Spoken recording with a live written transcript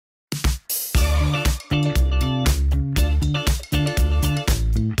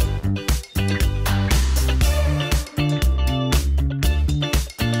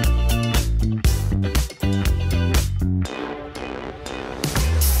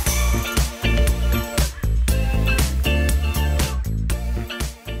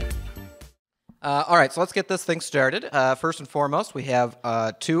All right, so let's get this thing started. First and foremost, we have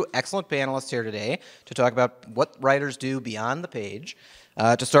two excellent panelists here today to talk about what writers do beyond the page.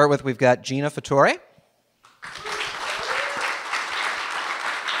 To start with, we've got Gina Fattore.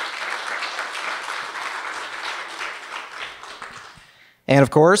 And of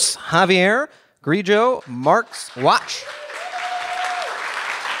course, Javier Grillo-Marxuach.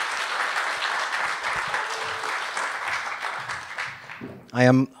 I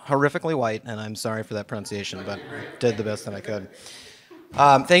am horrifically white, and I'm sorry for that pronunciation, but I did the best that I could.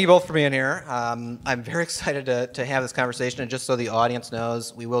 Thank you both for being here. I'm very excited to have this conversation, and just so the audience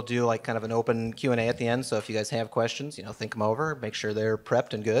knows, we will do like kind of an open Q&A at the end, so if you guys have questions, think them over, make sure they're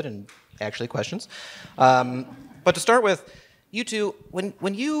prepped and good, and actually questions. But to start with, you two,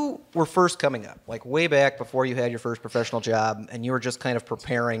 when you were first coming up, like way back before you had your first professional job, and you were just kind of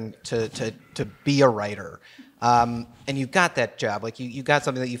preparing to be a writer, and you got that job, like you got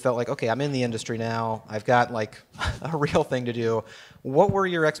something that you felt like, okay, I'm in the industry now, I've got like a real thing to do. What were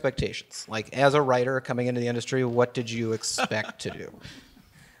your expectations? Like as a writer coming into the industry, what did you expect to do?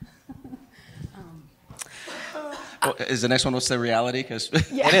 Well, is the next one what's the reality? Because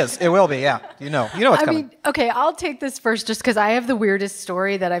yeah. It is. It will be. Yeah. You know it's coming. Okay, I'll take this first just because I have the weirdest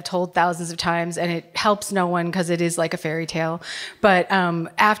story that I've told thousands of times, and it helps no one because it is like a fairy tale. But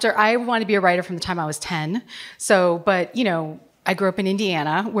after I wanted to be a writer from the time I was 10. So, but I grew up in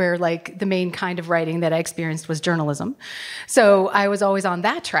Indiana, where like the main kind of writing that I experienced was journalism. So I was always on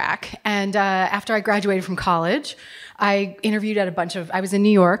that track. And after I graduated from college, I interviewed at I was in New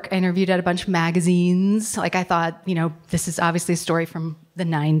York, I interviewed at a bunch of magazines. Like I thought, this is obviously a story from the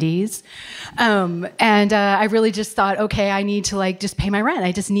 90s. And I really just thought, okay, I need to like just pay my rent.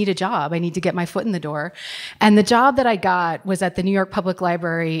 I just need a job. I need to get my foot in the door. And the job that I got was at the New York Public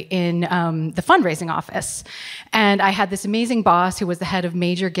Library in the fundraising office. And I had this amazing boss who was the head of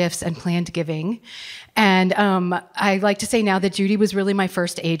major gifts and planned giving. And I like to say now that Judy was really my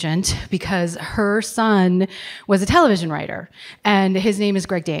first agent because her son was a television writer, and his name is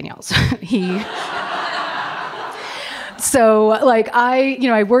Greg Daniels. So like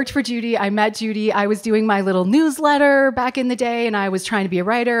I worked for Judy, I met Judy, I was doing my little newsletter back in the day, and I was trying to be a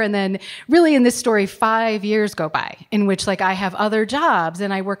writer, and then really in this story 5 years go by in which like I have other jobs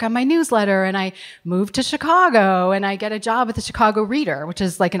and I work on my newsletter, and I moved to Chicago and I get a job at the Chicago Reader, which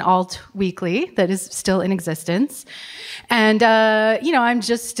is like an alt weekly that is still in existence. And I'm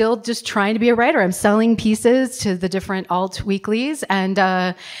just trying to be a writer. I'm selling pieces to the different alt weeklies, and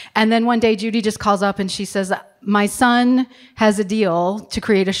then one day Judy just calls up and she says, my son has a deal to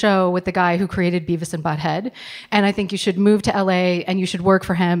create a show with the guy who created Beavis and Butthead, and I think you should move to LA and you should work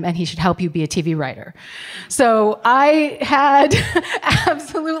for him and he should help you be a TV writer. So I had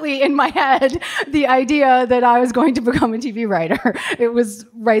absolutely in my head the idea that I was going to become a TV writer. It was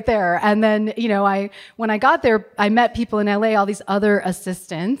right there. And then, when I got there, I met people in LA, all these other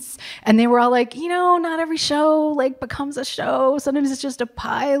assistants, and they were all like, not every show like becomes a show. Sometimes it's just a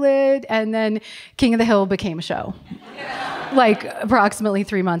pilot. And then King of the Hill became a show. Like approximately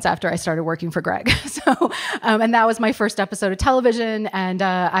 3 months after I started working for Greg. So, and that was my first episode of television. And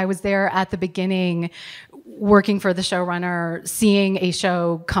I was there at the beginning working for the showrunner, seeing a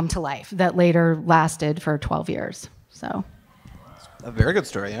show come to life that later lasted for 12 years. So, a very good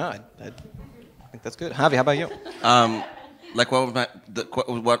story. Yeah, I think that's good. Javi, how about you? Like what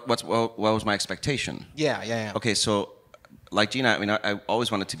was my expectation? Yeah. Okay, so like Gina, I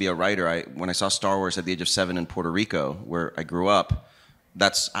always wanted to be a writer. When I saw Star Wars at the age of 7 in Puerto Rico, where I grew up,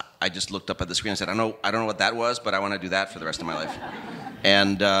 I just looked up at the screen and said, I don't know what that was, but I want to do that for the rest of my life.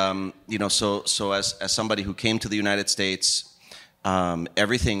 And so as somebody who came to the United States,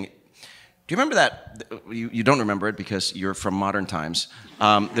 everything. Do you remember that? You don't remember it because you're from modern times.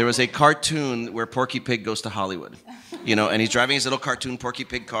 There was a cartoon where Porky Pig goes to Hollywood. And he's driving his little cartoon Porky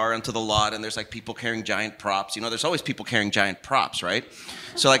Pig car onto the lot, and there's like people carrying giant props. There's always people carrying giant props, right?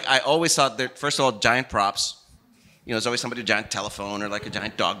 So like I always thought that, first of all, giant props. There's always somebody with a giant telephone or like a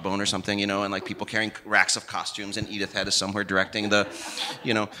giant dog bone or something, and like people carrying racks of costumes, and Edith Head is somewhere directing the,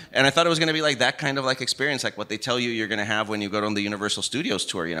 And I thought it was going to be like that kind of like experience, like what they tell you you're going to have when you go on the Universal Studios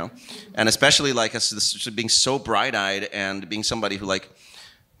tour, And especially like being so bright-eyed and being somebody who like,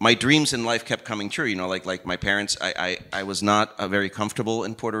 my dreams in life kept coming true, like my parents, I was not very comfortable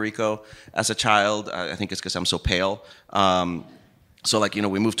in Puerto Rico as a child. I think it's because I'm so pale. So like,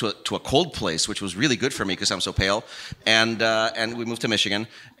 we moved to a cold place, which was really good for me because I'm so pale. And we moved to Michigan.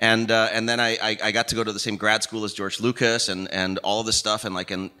 And then I got to go to the same grad school as George Lucas and all of this stuff. And I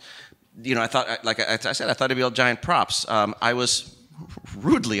thought, like I said, I thought it'd be all giant props. I was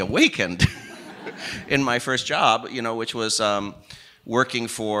rudely awakened in my first job, which was working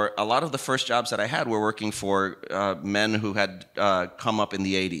for, a lot of the first jobs that I had were working for men who had come up in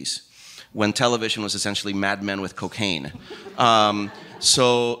the 80s, when television was essentially Mad Men with cocaine.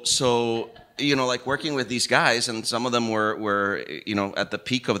 So you know, like working with these guys, and some of them were you know, at the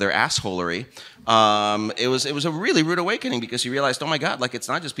peak of their assholery. It was a really rude awakening, because you realized, oh my God, like, it's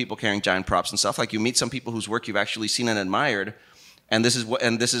not just people carrying giant props and stuff. Like, you meet some people whose work you've actually seen and admired, and this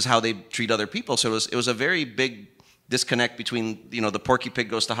is how they treat other people. So it was a very big disconnect between, you know, the Porky Pig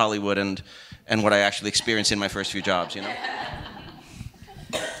Goes to Hollywood and what I actually experienced in my first few jobs, you know.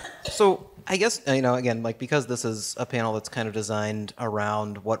 So I guess, you know, again, like, because this is a panel that's kind of designed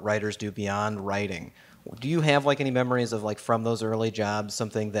around what writers do beyond writing, do you have, like, any memories of, like, from those early jobs,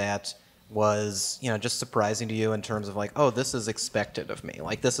 something that was, you know, just surprising to you in terms of, like, oh, this is expected of me?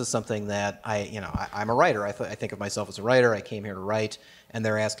 Like, this is something that I'm a writer. I think of myself as a writer. I came here to write, and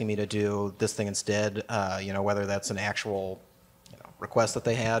they're asking me to do this thing instead, you know, whether that's an actual, you know, request that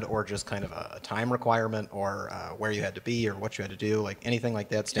they had, or just kind of a time requirement, or where you had to be, or what you had to do, like anything like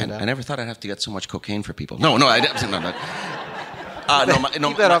that stand out? I never thought I'd have to get so much cocaine for people. No, I didn't. No.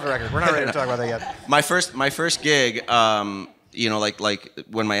 Keep that off the record. We're not ready to talk about that yet. My first gig, you know, like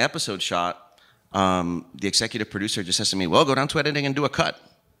when my episode shot, the executive producer just says to me, "Well, go down to editing and do a cut."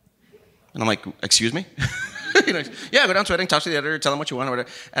 And I'm like, "Excuse me?" You know, yeah, go down to editing, talk to the editor, tell him what you want, or whatever.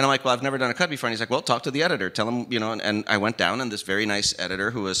 And I'm like, "Well, I've never done a cut before." And he's like, "Well, talk to the editor, tell him, you know." And I went down, and this very nice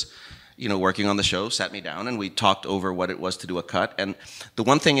editor who was, you know, working on the show sat me down, and we talked over what it was to do a cut. And the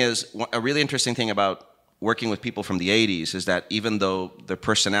one thing is, a really interesting thing about working with people from the 80s is that even though their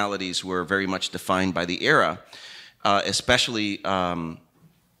personalities were very much defined by the era, especially,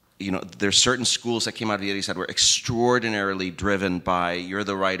 you know, there's certain schools that came out of the 80s that were extraordinarily driven by, you're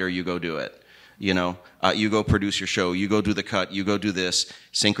the writer, you go do it. You know, you go produce your show, you go do the cut, you go do this,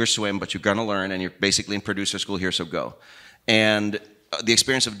 sink or swim, but you're gonna learn, and you're basically in producer school here, so go. And the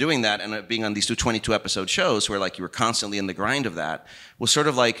experience of doing that and being on these 22 episode shows where, like, you were constantly in the grind of that was sort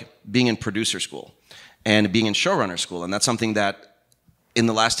of like being in producer school and being in showrunner school. And that's something that in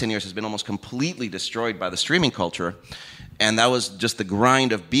the last 10 years has been almost completely destroyed by the streaming culture. And that was just the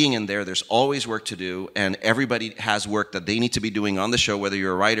grind of being in there. There's always work to do, and everybody has work that they need to be doing on the show, whether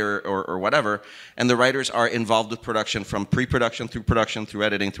you're a writer or whatever. And the writers are involved with production, from pre-production, through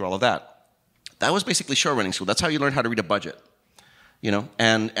editing, through all of that. That was basically showrunning school. That's how you learn how to read a budget, you know.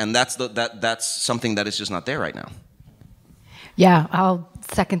 And that's something that is just not there right now. Yeah, I'll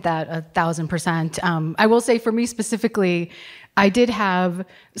second that 1,000%. I will say, for me specifically, I did have,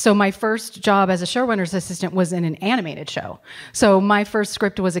 so my first job as a showrunner's assistant was in an animated show. So my first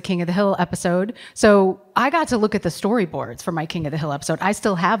script was a King of the Hill episode. So I got to look at the storyboards for my King of the Hill episode. I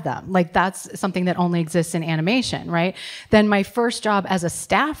still have them. Like, that's something that only exists in animation, right? Then my first job as a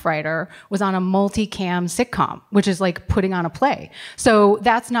staff writer was on a multicam sitcom, which is like putting on a play. So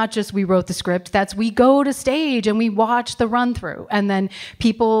that's not just we wrote the script, that's we go to stage and we watch the run through, and then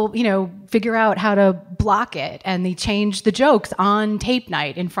people, you know, figure out how to block it, and they change the jokes on tape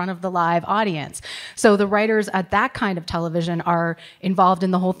night in front of the live audience. So the writers at that kind of television are involved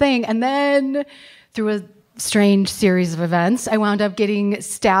in the whole thing. And then through a strange series of events, I wound up getting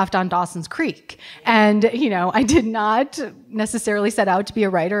staffed on Dawson's Creek. And, you know, I did not necessarily set out to be a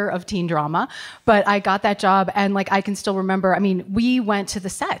writer of teen drama, but I got that job, and, like, I can still remember, I mean, we went to the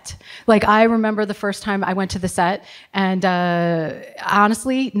set. Like, I remember the first time I went to the set, and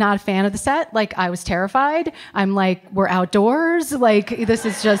honestly, not a fan of the set. Like, I was terrified. I'm like, we're outdoors. Like, this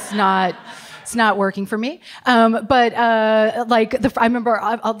is just not... It's not working for me. But I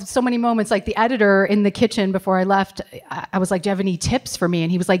remember so many moments, like the editor in the kitchen before I left, I was like, do you have any tips for me?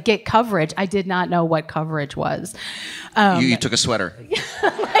 And he was like, get coverage. I did not know what coverage was. You took a sweater.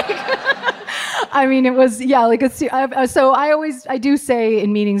 I mean, it was, yeah, like, so I do say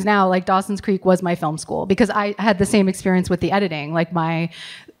in meetings now, like, Dawson's Creek was my film school, because I had the same experience with the editing. Like,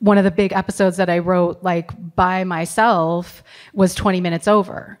 one of the big episodes that I wrote, like, by myself was 20 minutes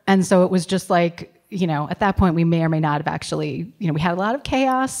over. And so it was just like, you know, at that point we may or may not have actually, you know, we had a lot of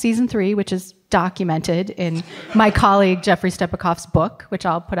chaos, season 3, which is documented in my colleague Jeffrey Stepakoff's book, which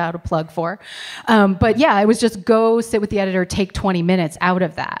I'll put out a plug for. But yeah, it was just go sit with the editor, take 20 minutes out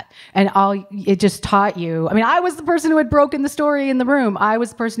of that. And it just taught you, I mean, I was the person who had broken the story in the room. I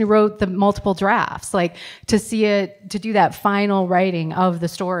was the person who wrote the multiple drafts. Like, to do that final writing of the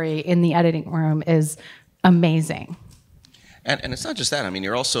story in the editing room is amazing. And it's not just that. I mean,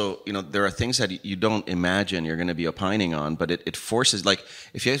 you're also, you know, there are things that you don't imagine you're going to be opining on, but it forces, like,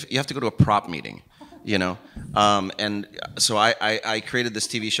 if you have to go to a prop meeting, you know. And so I created this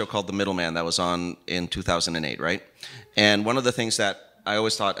TV show called The Middleman that was on in 2008, right? And one of the things that I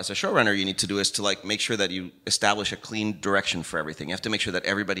always thought as a showrunner you need to do is to like make sure that you establish a clean direction for everything. You have to make sure that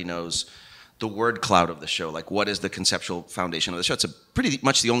everybody knows the word cloud of the show, like what is the conceptual foundation of the show. It's a pretty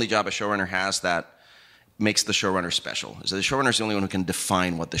much the only job a showrunner has that makes the showrunner special. So the showrunner is the only one who can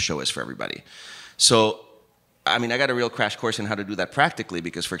define what the show is for everybody. So, I mean, I got a real crash course in how to do that practically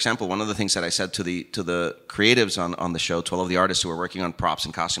because, for example, one of the things that I said to the creatives on the show, to all of the artists who were working on props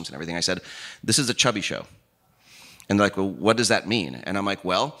and costumes and everything, I said, this is a chubby show. And they're like, well, what does that mean? And I'm like,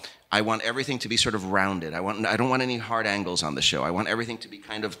 well, I want everything to be sort of rounded. I don't want any hard angles on the show. I want everything to be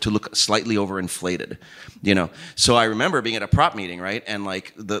kind of to look slightly overinflated, you know. So I remember being at a prop meeting, right? And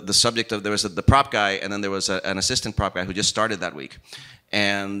like the subject of there was the prop guy, and then there was an assistant prop guy who just started that week,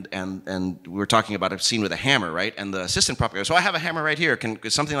 and we were talking about a scene with a hammer, right? And the assistant prop guy goes, "So I have a hammer right here.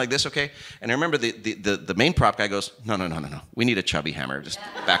 Is something like this okay?" And I remember the main prop guy goes, "No. We need a chubby hammer. Just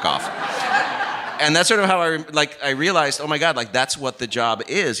back off." And that's sort of how I realized, oh my God, like that's what the job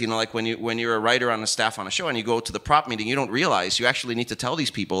is. You know, like when you're a writer on a staff on a show and you go to the prop meeting, you don't realize you actually need to tell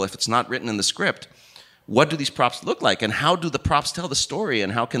these people, if it's not written in the script, what do these props look like and how do the props tell the story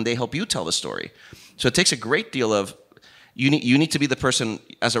and how can they help you tell the story? So it takes a great deal of, you need to be the person,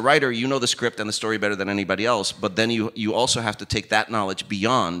 as a writer, you know the script and the story better than anybody else, but then you also have to take that knowledge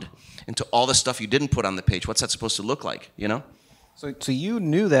beyond into all the stuff you didn't put on the page. What's that supposed to look like, you know? So you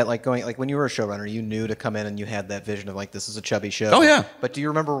knew that, like when you were a showrunner, you knew to come in and you had that vision of like, this is a chubby show. Oh yeah. But do you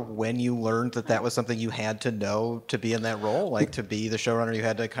remember when you learned that was something you had to know to be in that role? Like to be the showrunner, you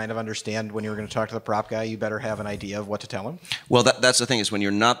had to kind of understand when you were going to talk to the prop guy, you better have an idea of what to tell him? Well, that's the thing is when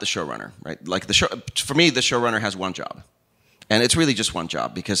you're not the showrunner, right? Like for me, the showrunner has one job. And it's really just one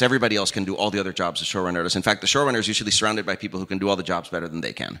job because everybody else can do all the other jobs the showrunner does. In fact, the showrunner is usually surrounded by people who can do all the jobs better than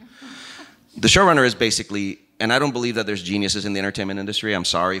they can. The showrunner is basically, and I don't believe that there's geniuses in the entertainment industry. I'm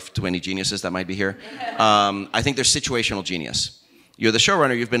sorry to any geniuses that might be here. I think there's situational genius. You're the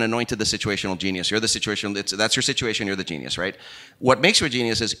showrunner, you've been anointed the situational genius. You're the situational, that's your situation, you're the genius, right? What makes you a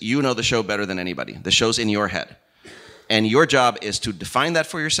genius is you know the show better than anybody. The show's in your head. And your job is to define that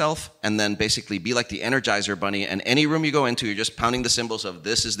for yourself and then basically be like the Energizer Bunny, and any room you go into, you're just pounding the cymbals of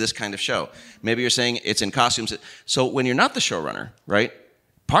this is this kind of show. Maybe you're saying it's in costumes. So when you're not the showrunner, right?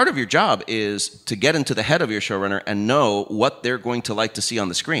 Part of your job is to get into the head of your showrunner and know what they're going to like to see on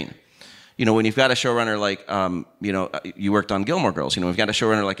the screen. You know, when you've got a showrunner like, you know, you worked on Gilmore Girls. You know, we've got a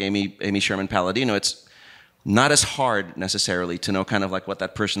showrunner like Amy Sherman Palladino. It's not as hard necessarily to know kind of like what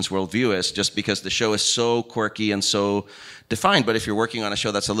that person's worldview is, just because the show is so quirky and so defined. But if you're working on a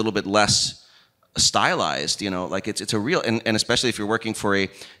show that's a little bit less stylized, you know, like it's a real, and especially if you're working for a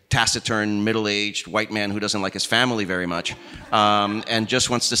taciturn, middle-aged white man who doesn't like his family very much, and just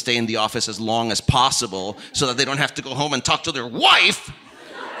wants to stay in the office as long as possible so that they don't have to go home and talk to their wife,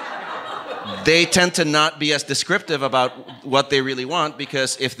 they tend to not be as descriptive about what they really want,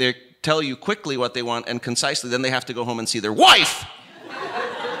 because if they tell you quickly what they want and concisely, then they have to go home and see their wife.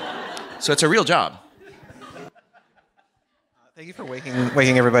 So it's a real job. Thank you for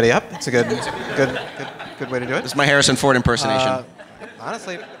waking everybody up. It's a good way to do it. This is my Harrison Ford impersonation.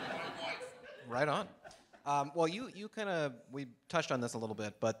 Honestly, right on. Well, you kind of, we touched on this a little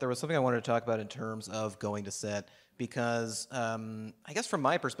bit, but there was something I wanted to talk about in terms of going to set, because I guess from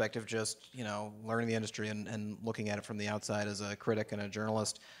my perspective, just, you know, learning the industry and looking at it from the outside as a critic and a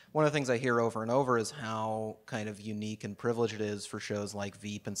journalist, one of the things I hear over and over is how kind of unique and privileged it is for shows like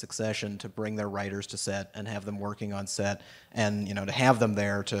Veep and Succession to bring their writers to set and have them working on set, and, you know, to have them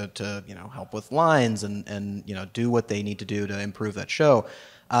there to you know, help with lines and you know, do what they need to do to improve that show.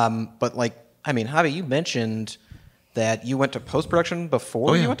 But like, I mean, Javi, you mentioned that you went to post-production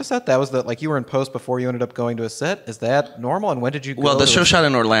before you went to set? That was like you were in post before you ended up going to a set? Is that normal? And when did you go? Well, the show shot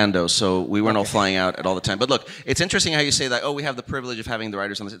in Orlando, so we weren't all flying out at all the time. But look, it's interesting how you say that, oh, we have the privilege of having the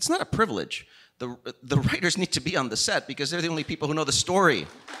writers on the set. It's not a privilege. The writers need to be on the set because they're the only people who know the story.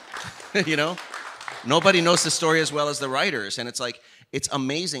 You know? Nobody knows the story as well as the writers. And it's like, it's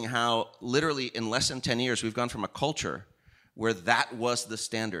amazing how literally in less than 10 years, we've gone from a culture where that was the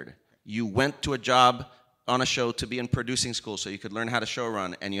standard. You went to a job on a show to be in producing school so you could learn how to show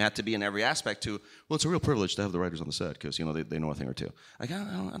run, and you had to be in every aspect to, well, it's a real privilege to have the writers on the set because, you know, they know a thing or two. Like, I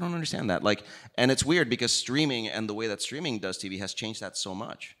don't understand that. Like, and it's weird because streaming and the way that streaming does TV has changed that so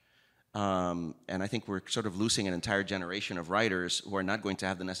much. And I think we're sort of losing an entire generation of writers who are not going to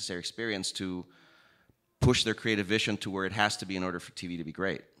have the necessary experience to push their creative vision to where it has to be in order for TV to be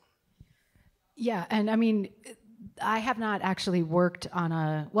great. Yeah, and I mean, I have not actually worked on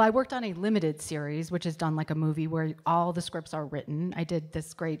I worked on a limited series, which is done like a movie where all the scripts are written. I did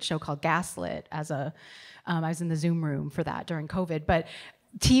this great show called Gaslit I was in the Zoom room for that during COVID. But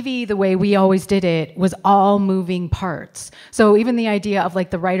TV, the way we always did it, was all moving parts. So even the idea of like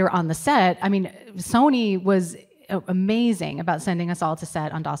the writer on the set, I mean, Sony was amazing about sending us all to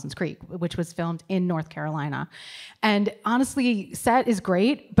set on Dawson's Creek, which was filmed in North Carolina. And honestly, set is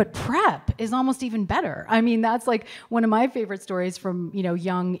great, but prep is almost even better. I mean, that's like one of my favorite stories from, you know,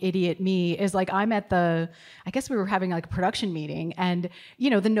 young idiot me is like I'm at I guess we were having like a production meeting, and, you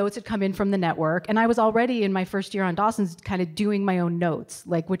know, the notes had come in from the network, and I was already in my first year on Dawson's kind of doing my own notes,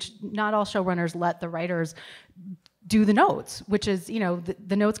 like, which not all showrunners let the writers do the notes, which is, you know,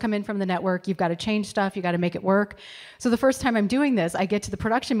 the notes come in from the network, you've got to change stuff, you got to make it work. So the first time I'm doing this, I get to the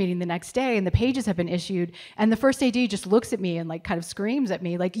production meeting the next day and the pages have been issued, and the first AD just looks at me and like kind of screams at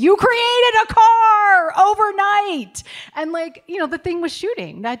me like, "You created a car overnight!" And like, you know, the thing was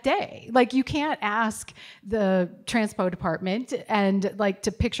shooting that day. Like, you can't ask the transpo department and like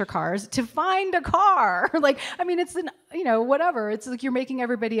to picture cars to find a car. Like, I mean, it's you know, whatever. It's like you're making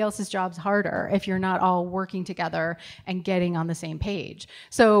everybody else's jobs harder if you're not all working together and getting on the same page.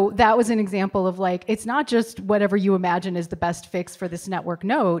 So that was an example of like, it's not just whatever you imagine is the best fix for this network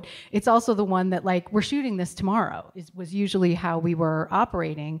note. It's also the one that like, we're shooting this tomorrow, was usually how we were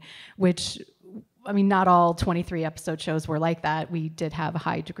operating, which, I mean, not all 23 episode shows were like that. We did have a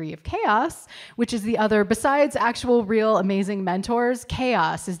high degree of chaos, which is the other, besides actual real amazing mentors,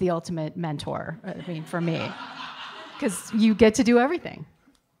 chaos is the ultimate mentor, I mean, for me, because you get to do everything.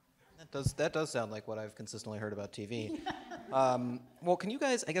 That does sound like what I've consistently heard about TV. Well, can you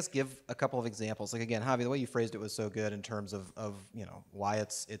guys, I guess, give a couple of examples? Like, again, Javi, the way you phrased it was so good in terms of you know, why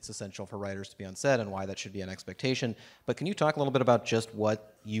it's essential for writers to be on set and why that should be an expectation. But can you talk a little bit about just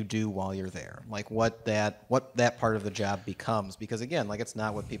what you do while you're there? Like, what that part of the job becomes? Because again, like, it's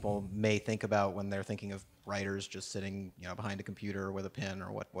not what people may think about when they're thinking of writers just sitting, you know, behind a computer with a pen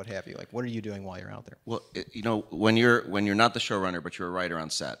or what have you. Like, what are you doing while you're out there? Well, you know, when you're not the showrunner, but you're a writer on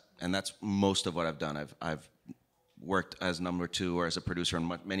set, and that's most of what I've done. I've worked as number two or as a producer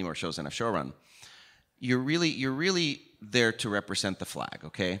on many more shows than I've showrun. You're really there to represent the flag,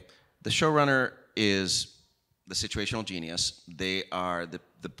 okay? The showrunner is the situational genius. They are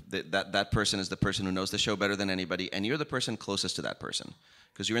that person is the person who knows the show better than anybody, and you're the person closest to that person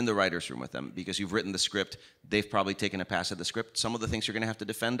because you're in the writer's room with them, because you've written the script. They've probably taken a pass at the script. Some of the things you're going to have to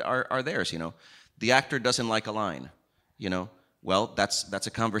defend are theirs, you know. The actor doesn't like a line, you know. Well, that's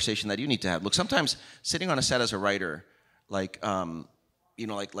a conversation that you need to have. Look, sometimes sitting on a set as a writer, like, you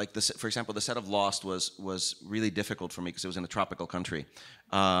know, like this, for example, the set of Lost was really difficult for me because it was in a tropical country,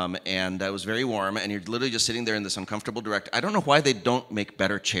 and it was very warm, and you're literally just sitting there in this uncomfortable direct. I don't know why they don't make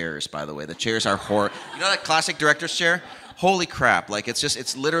better chairs. By the way, the chairs are horrible. You know that classic director's chair? Holy crap! Like,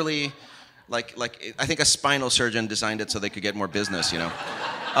 it's literally like I think a spinal surgeon designed it so they could get more business. You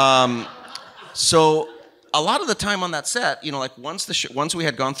know, so. A lot of the time on that set, you know, like once we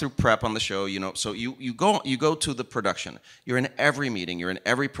had gone through prep on the show, you know, so you go to the production. You're in every meeting, you're in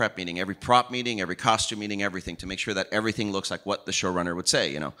every prep meeting, every prop meeting, every costume meeting, everything, to make sure that everything looks like what the showrunner would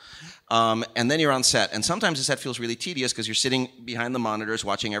say, you know. And then you're on set, and sometimes the set feels really tedious because you're sitting behind the monitors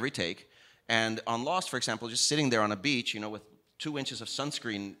watching every take. And on Lost, for example, just sitting there on a beach, you know, with 2 inches of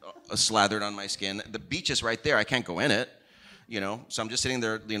sunscreen slathered on my skin. The beach is right there. I can't go in it. You know, so I'm just sitting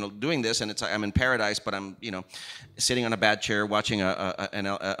there, you know, doing this, and I'm in paradise, but I'm, you know, sitting on a bad chair watching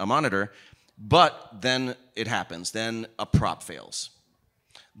a monitor. But then it happens. Then a prop fails.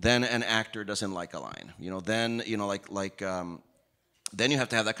 Then an actor doesn't like a line. You know, then, you know, then you have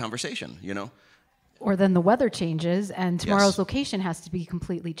to have that conversation. You know. Or then the weather changes and tomorrow's Yes. location has to be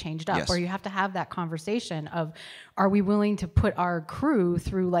completely changed up. Yes. Or you have to have that conversation of, are we willing to put our crew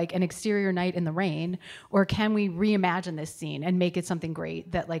through like an exterior night in the rain, or can we reimagine this scene and make it something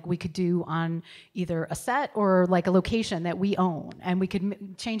great that like we could do on either a set or like a location that we own, and we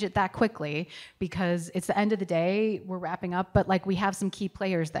could change it that quickly because it's the end of the day, we're wrapping up, but like we have some key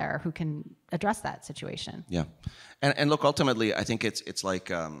players there who can address that situation. Yeah, and look, ultimately, I think it's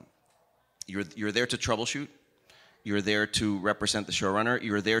like. You're there to troubleshoot. You're there to represent the showrunner.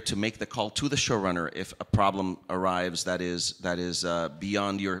 You're there to make the call to the showrunner if a problem arrives that is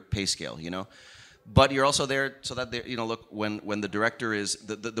beyond your pay scale. You know, but you're also there so that you know. Look, when the director is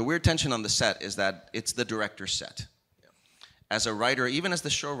the weird tension on the set is that it's the director's set. As a writer, even as the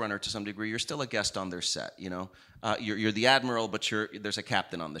showrunner to some degree, you're still a guest on their set, you know? You're the admiral, but there's a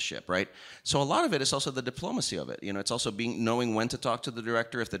captain on the ship, right? So a lot of it is also the diplomacy of it. You know, it's also knowing when to talk to the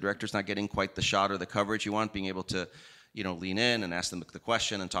director. If the director's not getting quite the shot or the coverage you want, being able to, you know, lean in and ask them the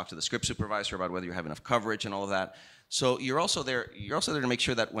question and talk to the script supervisor about whether you have enough coverage and all of that. So you're also there to make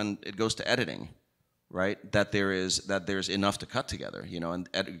sure that when it goes to editing, right? That there's enough to cut together, you know, and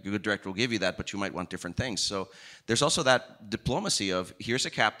a good director will give you that, but you might want different things. So there's also that diplomacy of, here's a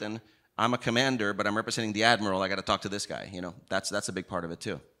captain, I'm a commander, but I'm representing the admiral, I got to talk to this guy, you know. That's a big part of it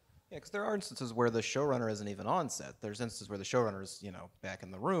too. Yeah, because there are instances where the showrunner isn't even on set. There's instances where the showrunner is, you know, back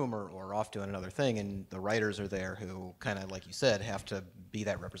in the room or off doing another thing, and the writers are there who kind of, like you said, have to be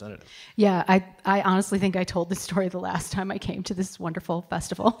that representative. Yeah, I honestly think I told this story the last time I came to this wonderful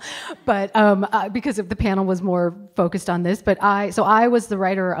festival, but because the panel was more focused on this. But I was the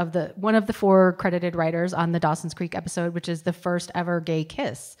writer of one of the 4 credited writers on the Dawson's Creek episode, which is the first ever gay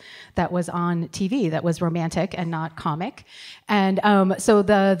kiss that was on TV that was romantic and not comic. And so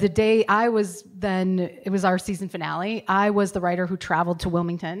the day it was our season finale, I was the writer who traveled to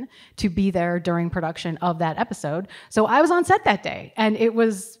Wilmington to be there during production of that episode. So I was on set that day, and I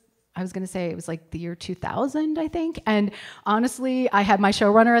was going to say it was like the year 2000, I think. And honestly, I had my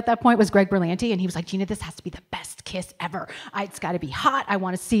showrunner at that point was Greg Berlanti, and he was like, Gina, this has to be the best kiss ever. It's got to be hot. I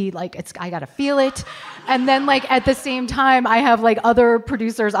want to see, like, I got to feel it. And then, like, at the same time, I have like other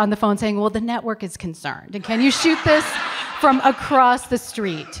producers on the phone saying, well, the network is concerned, and can you shoot this from across the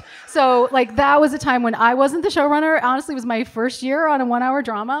street? So, like, that was a time when I wasn't the showrunner. Honestly, it was my first year on a 1-hour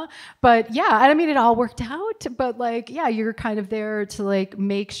drama. But yeah, I mean, it all worked out. But, like, yeah, you're kind of there to, like,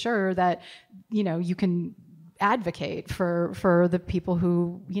 make sure that, you know, you can advocate for the people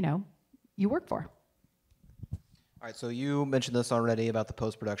who, you know, you work for. All right, so you mentioned this already about the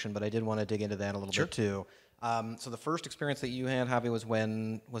post-production, but I did want to dig into that a little bit too. So the first experience that you had, Javi, was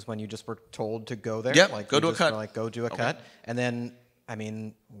when you just were told to go there? Yep, like, go do a cut. Like, go do a cut. And then, I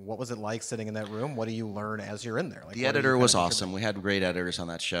mean, what was it like sitting in that room? What do you learn as you're in there? Like, the editor was awesome. We had great editors on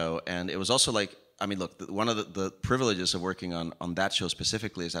that show. And it was also like, I mean, look, one of the privileges of working on that show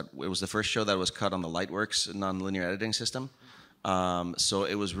specifically is that it was the first show that was cut on the Lightworks nonlinear editing system. So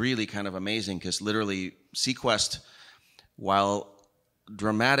it was really kind of amazing because literally Sequest, while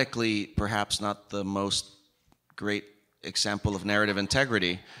dramatically perhaps not the most great example of narrative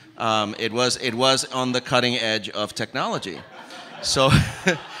integrity, it was on the cutting edge of technology. So,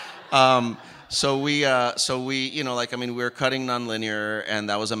 so we, you know, like, I mean, we were cutting nonlinear, and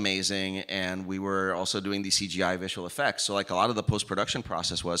that was amazing, and we were also doing the CGI visual effects. So, like, a lot of the post-production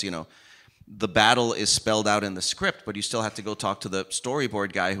process was, you know, the battle is spelled out in the script, but you still have to go talk to the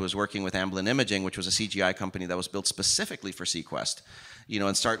storyboard guy who was working with Amblin Imaging, which was a CGI company that was built specifically for Sequest, you know,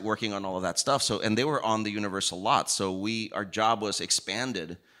 and start working on all of that stuff. So, and they were on the Universal lot, so our job was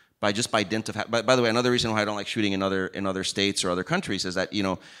expanded by dint of. By the way, another reason why I don't like shooting in other states or other countries is that, you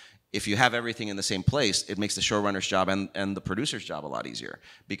know, if you have everything in the same place, it makes the showrunner's job and the producer's job a lot easier,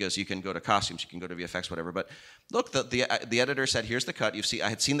 because you can go to costumes, you can go to VFX, whatever. But look, the editor said, here's the cut. I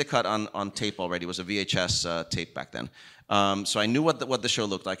had seen the cut on tape already. It was a VHS tape back then. So I knew what the show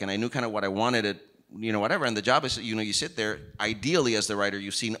looked like, and I knew kind of what I wanted it, you know, whatever. And the job is, you know, you sit there, ideally as the writer,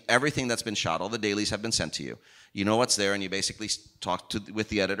 you've seen everything that's been shot, all the dailies have been sent to you. You know what's there, and you basically talk with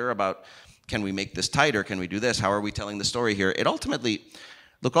the editor about, can we make this tighter? Can we do this? How are we telling the story here? Ultimately,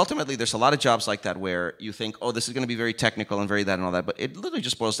 there's a lot of jobs like that where you think, oh, this is going to be very technical and very that and all that, but it literally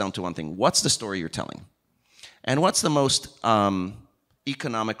just boils down to one thing. What's the story you're telling? And what's the most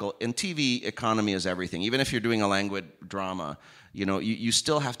economical? In TV, economy is everything. Even if you're doing a languid drama, you know, you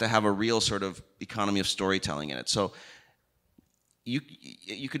still have to have a real sort of economy of storytelling in it. So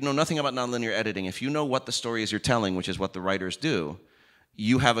you could know nothing about nonlinear editing. If you know what the story is you're telling, which is what the writers do,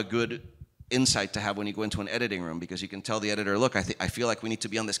 you have a good insight to have when you go into an editing room, because you can tell the editor, look, I feel like we need to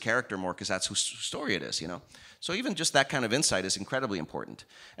be on this character more because that's whose story it is, you know. So even just that kind of insight is incredibly important.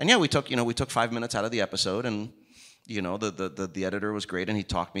 And yeah, we took 5 minutes out of the episode, and you know, the editor was great, and he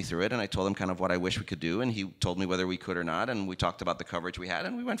talked me through it, and I told him kind of what I wish we could do, and he told me whether we could or not, and we talked about the coverage we had,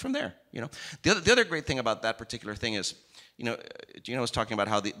 and we went from there. You know, the other great thing about that particular thing is, you know, Gina was talking about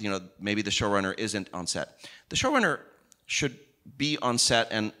how maybe the showrunner isn't on set. The showrunner should be on set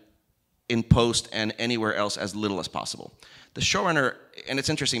and in post and anywhere else as little as possible. The showrunner, and it's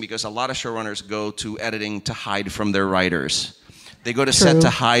interesting because a lot of showrunners go to editing to hide from their writers. They go to set to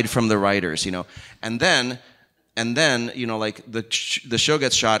hide from the writers, you know, and then you know, like the show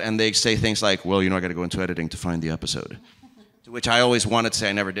gets shot and they say things like, well, you know, I got to go into editing to find the episode. To which I always wanted to say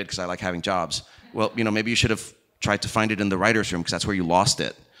I never did because I like having jobs. Well, you know, maybe you should have tried to find it in the writer's room because that's where you lost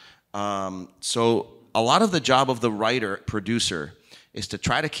it. So a lot of the job of the producer is to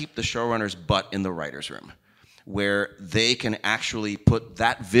try to keep the showrunner's butt in the writer's room, where they can actually put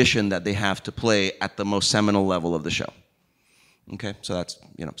that vision that they have to play at the most seminal level of the show. Okay, so that's,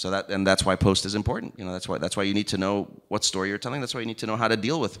 you know, that's why post is important. You know, that's why you need to know what story you're telling. That's why you need to know how to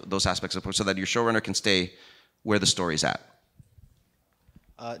deal with those aspects of post so that your showrunner can stay where the story's at.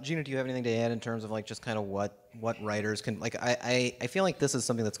 Gina, do you have anything to add in terms of like just kind of what writers can like? I feel like this is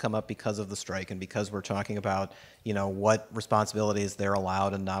something that's come up because of the strike and because we're talking about what responsibilities they're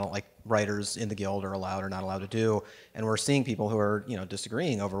allowed and not, like writers in the guild are allowed or not allowed to do, and we're seeing people who are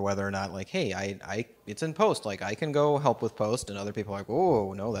disagreeing over whether or not, like, hey, I it's in post, like I can go help with post, and other people are like,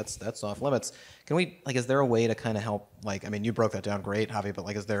 oh no, that's off limits. Can we, like, is there a way to kind of help, like, I mean, you broke that down great, Javi, but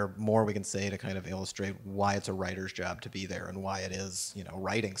like, is there more we can say to kind of illustrate why it's a writer's job to be there and why it is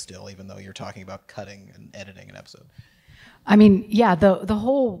writing still, even though you're talking about cutting and editing an episode? I mean, yeah, the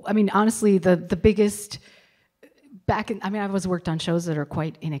whole, I mean, honestly, the biggest I was worked on shows that are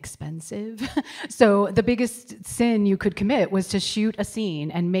quite inexpensive. So the biggest sin you could commit was to shoot a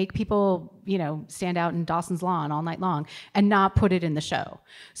scene and make people, stand out in Dawson's Lawn all night long and not put it in the show.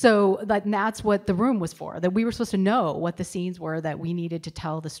 So that's what the room was for, that we were supposed to know what the scenes were that we needed to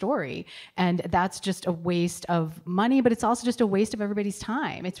tell the story. And that's just a waste of money, but it's also just a waste of everybody's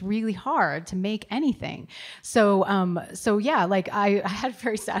time. It's really hard to make anything. So yeah, like I had a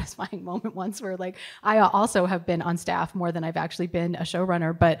very satisfying moment once where, like, I also have been on staff more than I've actually been a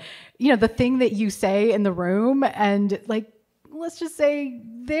showrunner, but the thing that you say in the room, and like, let's just say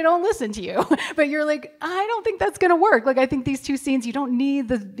they don't listen to you, but you're like, I don't think that's going to work. Like, I think these two scenes, you don't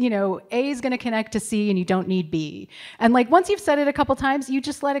need A is going to connect to C and you don't need B. And like, once you've said it a couple times, you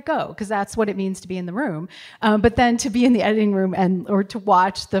just let it go, because that's what it means to be in the room. But then to be in the editing room or to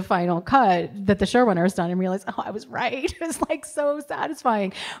watch the final cut that the showrunner has done and realize, oh, I was right. It's like so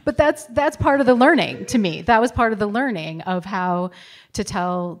satisfying. But that's part of the learning to me. That was part of the learning of how to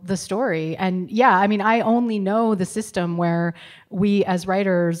tell the story. And yeah, I mean, I only know the system where we as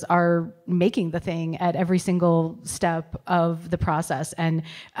writers are making the thing at every single step of the process. And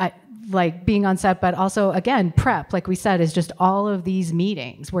like being on set, but also, again, prep, like we said, is just all of these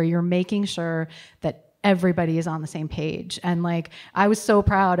meetings where you're making sure that everybody is on the same page. And like, I was so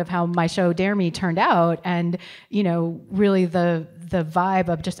proud of how my show Dare Me turned out, and really the vibe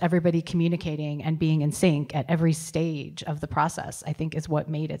of just everybody communicating and being in sync at every stage of the process, I think, is what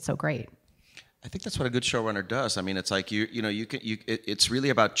made it so great. I think that's what a good showrunner does. I mean, it's like it's really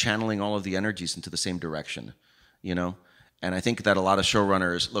about channeling all of the energies into the same direction, And I think that a lot of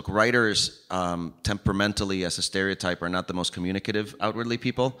showrunners, look, writers temperamentally, as a stereotype, are not the most communicative outwardly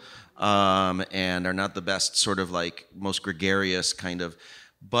people, and are not the best sort of like most gregarious kind of.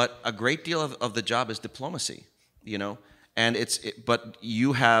 But a great deal of the job is diplomacy, And but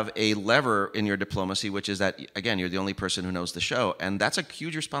you have a lever in your diplomacy, which is that, again, you're the only person who knows the show. And that's a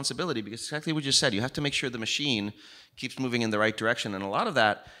huge responsibility, because exactly what you just said, you have to make sure the machine keeps moving in the right direction. And a lot of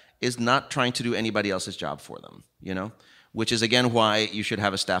that is not trying to do anybody else's job for them, Which is, again, why you should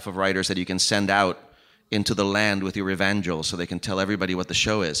have a staff of writers that you can send out into the land with your evangel so they can tell everybody what the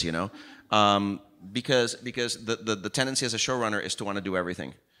show is, Because the tendency as a showrunner is to want to do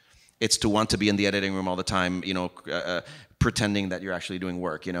everything. It's to want to be in the editing room all the time, pretending that you're actually doing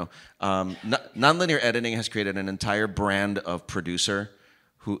work, Nonlinear editing has created an entire brand of producer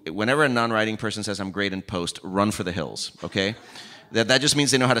who, whenever a non-writing person says, I'm great in post, run for the hills, okay? That just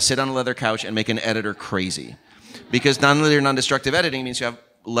means they know how to sit on a leather couch and make an editor crazy. Because nonlinear, non-destructive editing means you have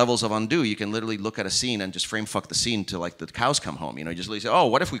levels of undo. You can literally look at a scene and just frame fuck the scene till like the cows come home. You just literally say, oh,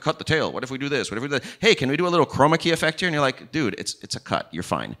 what if we cut the tail? What if we do this? What if we do that? Hey, can we do a little chroma key effect here? And you're like, dude, it's a cut. You're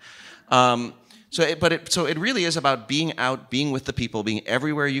fine. So it really is about being out, being with the people, being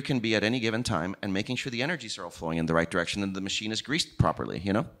everywhere you can be at any given time, and making sure the energies are all flowing in the right direction and the machine is greased properly,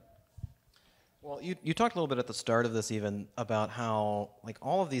 Well, you talked a little bit at the start of this even about how, like,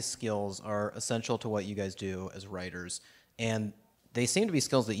 all of these skills are essential to what you guys do as writers, and they seem to be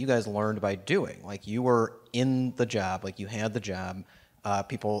skills that you guys learned by doing. Like, you were in the job, like you had the job.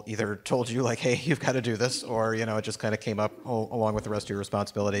 People either told you, like, hey, you've got to do this, or it just kind of came up along with the rest of your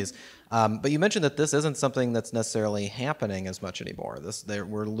responsibilities. But you mentioned that this isn't something that's necessarily happening as much anymore.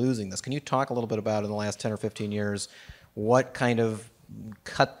 We're losing this. Can you talk a little bit about, in the last 10 or 15 years, what kind of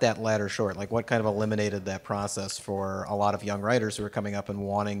cut that ladder short? Like, what kind of eliminated that process for a lot of young writers who are coming up and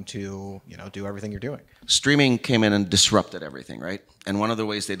wanting to, do everything you're doing? Streaming came in and disrupted everything, right? And one of the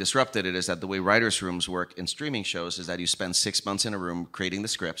ways they disrupted it is that the way writers' rooms work in streaming shows is that you spend 6 months in a room creating the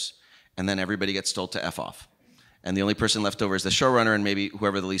scripts, and then everybody gets told to F off. And the only person left over is the showrunner and maybe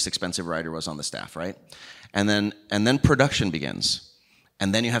whoever the least expensive writer was on the staff, right? And then production begins.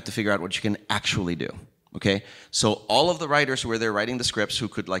 And then you have to figure out what you can actually do. Okay, so all of the writers who were there writing the scripts, who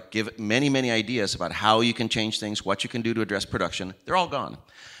could like give many, many ideas about how you can change things, what you can do to address production, they're all gone.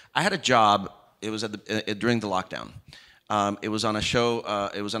 I had a job. It was during the lockdown. It was on a show.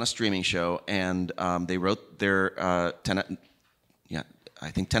 It was on a streaming show, and they wrote their 10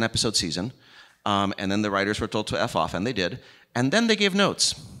 episode season. And then the writers were told to F off, and they did. And then they gave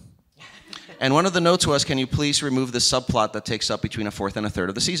notes. And one of the notes was, can you please remove the subplot that takes up between a fourth and a third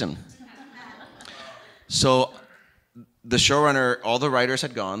of the season? So the showrunner, all the writers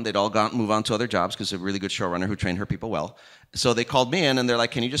had gone. They'd all move on to other jobs because a really good showrunner who trained her people well. So they called me in and they're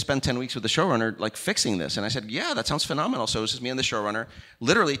like, can you just spend 10 weeks with the showrunner like fixing this? And I said, yeah, that sounds phenomenal. So it was just me and the showrunner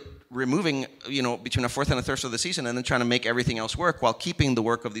literally removing, between a fourth and a third of the season and then trying to make everything else work while keeping the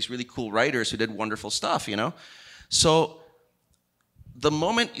work of these really cool writers who did wonderful stuff, So the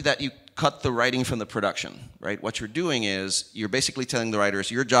moment that you cut the writing from the production, right? What you're doing is you're basically telling the writers,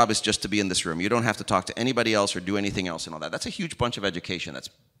 your job is just to be in this room. You don't have to talk to anybody else or do anything else and all that. That's a huge bunch of education that's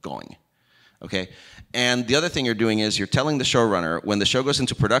going, okay? And the other thing you're doing is you're telling the showrunner when the show goes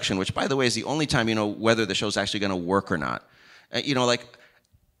into production, which by the way is the only time you know whether the show's actually gonna work or not. Like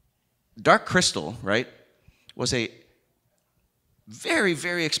Dark Crystal, right, was a very,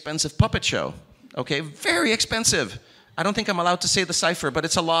 very expensive puppet show, okay? Very expensive. I don't think I'm allowed to say the cipher, but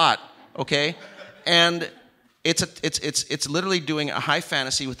it's a lot, okay? And it's literally doing a high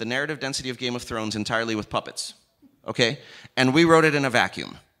fantasy with the narrative density of Game of Thrones entirely with puppets, okay? And we wrote it in a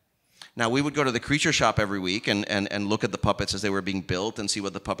vacuum. Now, we would go to the creature shop every week and look at the puppets as they were being built and see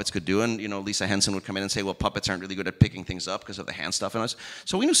what the puppets could do. And, Lisa Henson would come in and say, well, puppets aren't really good at picking things up because of the hand stuff and us.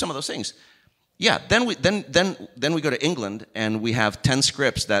 So we knew some of those things. Yeah, then we go to England and we have 10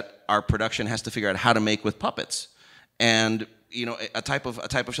 scripts that our production has to figure out how to make with puppets. And a type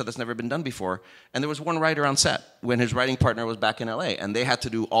of show that's never been done before. And there was one writer on set when his writing partner was back in LA, and they had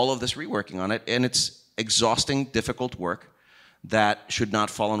to do all of this reworking on it, and it's exhausting, difficult work that should not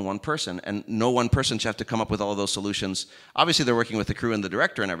fall on one person. And no one person should have to come up with all of those solutions. Obviously, they're working with the crew and the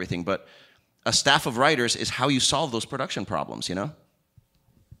director and everything, but a staff of writers is how you solve those production problems,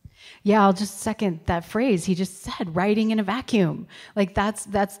 Yeah, I'll just second that phrase. He just said writing in a vacuum. Like that's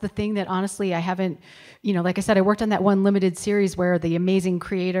the thing that honestly I haven't, like I said, I worked on that one limited series where the amazing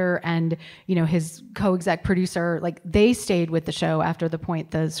creator and, his co-exec producer, like they stayed with the show after the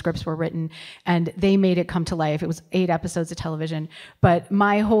point the scripts were written and they made it come to life. It was 8 episodes of television. But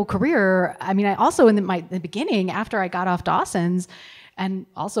my whole career, I also in the beginning, after I got off Dawson's, and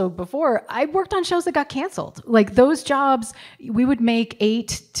also before, I worked on shows that got canceled. Like those jobs, we would make 8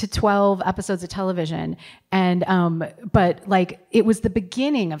 to 12 episodes of television. And, but like it was the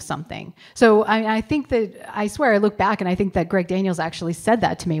beginning of something. So I think that, I swear I look back and I think that Greg Daniels actually said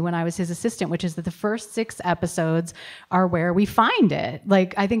that to me when I was his assistant, which is that the first 6 episodes are where we find it.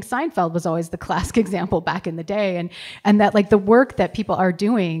 Like I think Seinfeld was always the classic example back in the day. And that like the work that people are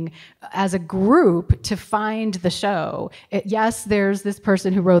doing as a group to find the show, yes, there's this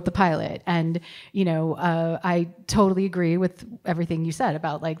person who wrote the pilot. And, I totally agree with everything you said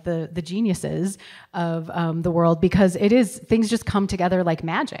about like the geniuses of the world, because things just come together like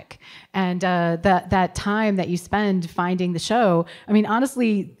magic. And that time that you spend finding the show,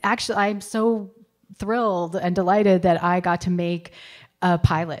 honestly, actually, I'm so thrilled and delighted that I got to make a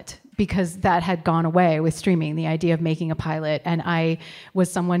pilot, because that had gone away with streaming, the idea of making a pilot. And I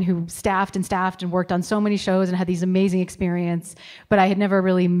was someone who staffed and worked on so many shows and had these amazing experience, but I had never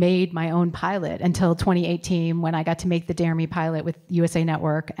really made my own pilot until 2018 when I got to make the Dare Me pilot with USA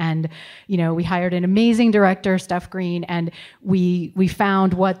Network. And, we hired an amazing director, Steph Green, and we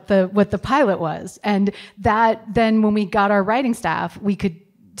found what the pilot was. And that then when we got our writing staff, we could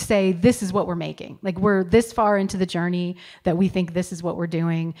say, this is what we're making. Like we're this far into the journey that we think this is what we're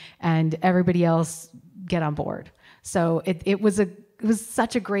doing, and everybody else get on board. So I thought it was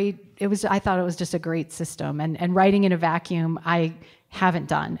just a great system, and writing in a vacuum, I haven't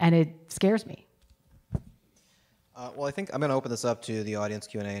done, and it scares me. Well, I think I'm going to open this up to the audience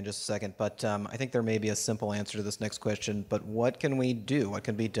Q&A in just a second, but I think there may be a simple answer to this next question, but what can we do? What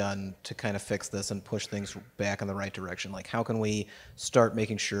can be done to kind of fix this and push things back in the right direction? Like, how can we start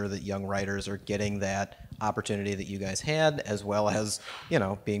making sure that young writers are getting that opportunity that you guys had, as well as,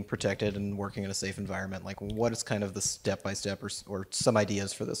 being protected and working in a safe environment? Like, what is kind of the step-by-step or some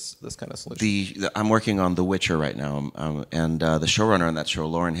ideas for this kind of solution? I'm working on The Witcher right now, and the showrunner on that show,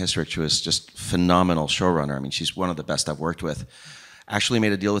 Lauren Hisrich, who is just phenomenal showrunner. She's one of the best I've worked with, actually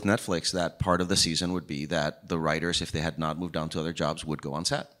made a deal with Netflix that part of the season would be that the writers, if they had not moved on to other jobs, would go on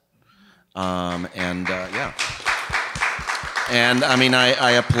set. Yeah. And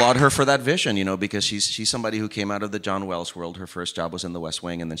I applaud her for that vision, because she's somebody who came out of the John Wells world. Her first job was in The West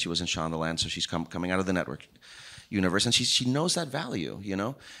Wing, and then she was in Shondaland, so she's coming out of the network universe, and she knows that value,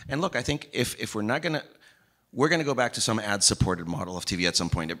 And look, I think if we're not gonna, we're going to go back to some ad-supported model of TV at some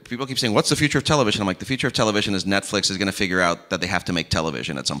point. People keep saying, what's the future of television? I'm like, the future of television is Netflix is going to figure out that they have to make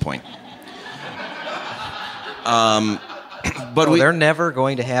television at some point. but they're never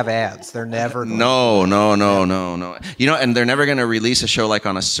going to have ads. They're never going no. You know, and they're never going to release a show like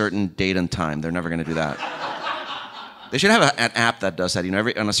on a certain date and time. They're never going to do that. They should have an app that does that. You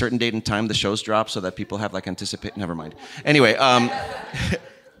know, on a certain date and time, the shows drop so that people have like anticipate. Never mind. Anyway,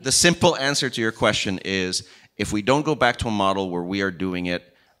 the simple answer to your question is, if we don't go back to a model where we are doing it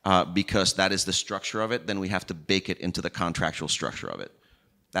because that is the structure of it, then we have to bake it into the contractual structure of it.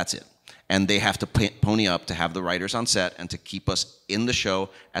 That's it. And they have to pony up to have the writers on set and to keep us in the show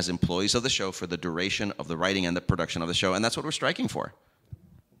as employees of the show for the duration of the writing and the production of the show. And that's what we're striking for.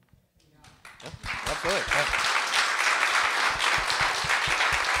 Yeah, absolutely. Yeah.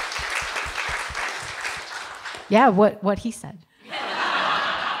 Yeah, what he said.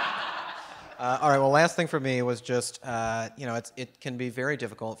 All right. Well, last thing for me was just, it can be very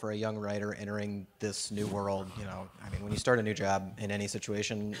difficult for a young writer entering this new world. You know, I mean, when you start a new job in any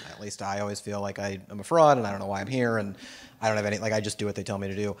situation, at least I always feel like I'm a fraud and I don't know why I'm here and I don't have any, like I just do what they tell me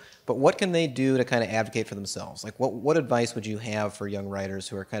to do. But what can they do to kind of advocate for themselves? Like, what advice would you have for young writers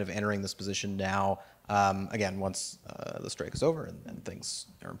who are kind of entering this position now? Again, once the strike is over and things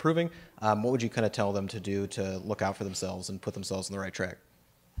are improving, what would you kind of tell them to do to look out for themselves and put themselves on the right track?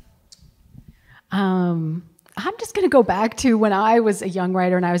 I'm just going to go back to when I was a young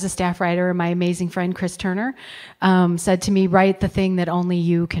writer and I was a staff writer, and my amazing friend Chris Turner said to me, write the thing that only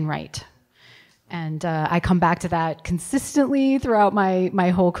you can write. And I come back to that consistently throughout my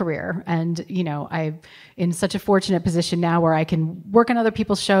whole career. And, you know, I'm in such a fortunate position now where I can work on other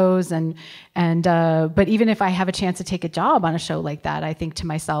people's shows. But even if I have a chance to take a job on a show like that, I think to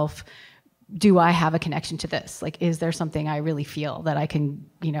myself, do I have a connection to this? Like, is there something I really feel that I can,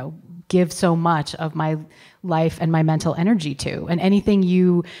 you know, give so much of my life and my mental energy to? And anything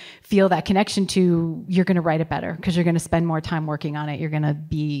you feel that connection to, you're going to write it better because you're going to spend more time working on it. You're going to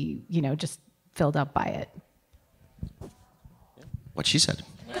be, you know, just filled up by it. What she said.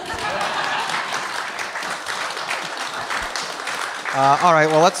 All right.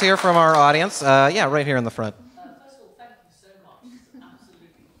 Well, let's hear from our audience. Yeah, right here in the front. First of all, thank you so much. It's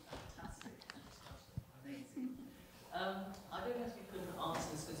absolutely fantastic. Amazing. I don't know if you can answer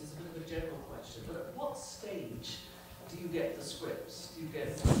this because it's a bit of a general question, but at what stage do you get the scripts? Do you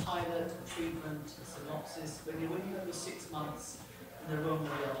get a pilot, a treatment, a synopsis? When you have your 6 months in the room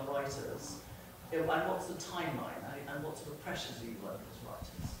with the other writers, and what's the timeline? And what sort of pressures are you working as writers?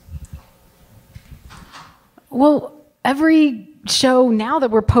 Well, every show now that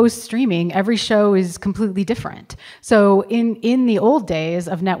we're post-streaming, every show is completely different. So in the old days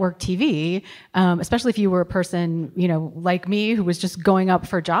of network TV, especially if you were a person, you know, like me, who was just going up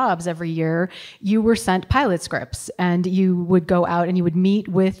for jobs every year, you were sent pilot scripts and you would go out and you would meet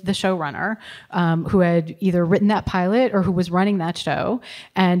with the showrunner who had either written that pilot or who was running that show.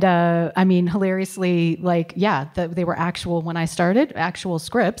 And I mean, hilariously, like, yeah, they were actual, when I started, actual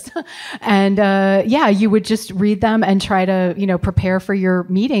scripts. And yeah, you would just read them and try to, you know, prepare for your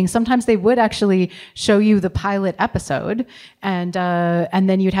meeting. Sometimes they would actually show you the pilot episode, and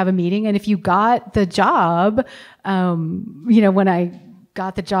then you'd have a meeting. And if you got the job, you know, when I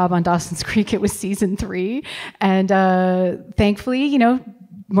got the job on Dawson's Creek, it was season 3, and thankfully, you know,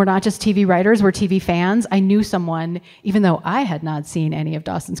 we're not just TV writers, we're TV fans. I knew someone, even though I had not seen any of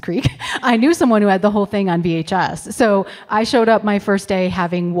Dawson's Creek, I knew someone who had the whole thing on VHS. So I showed up my first day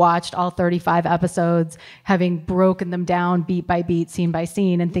having watched all 35 episodes, having broken them down beat by beat, scene by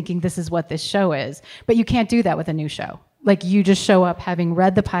scene, and thinking this is what this show is. But you can't do that with a new show. Like, you just show up having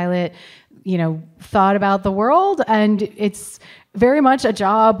read the pilot, you know, thought about the world, and it's very much a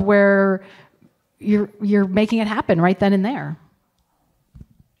job where you're making it happen right then and there.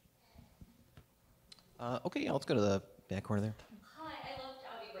 Okay, yeah, let's go to the back corner there. Hi, I loved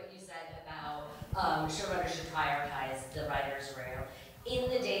what you said about showrunners should prioritize the writer's room. In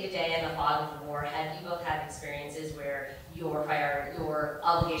the day-to-day and the fog of war, have you both had experiences where your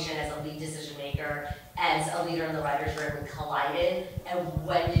obligation as a lead decision maker, as a leader in the writer's room, collided? And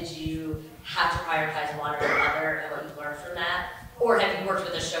when did you have to prioritize one or the other, and what you learned from that? Or have you worked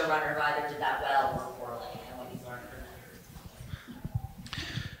with a showrunner who either did that well or poorly, and what you learned from that?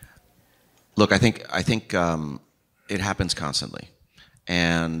 Look, I think it happens constantly,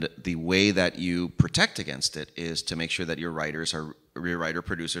 and the way that you protect against it is to make sure that your writer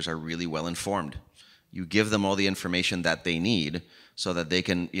producers are really well informed. You give them all the information that they need so that they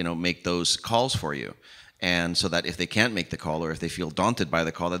can, you know, make those calls for you, and so that if they can't make the call or if they feel daunted by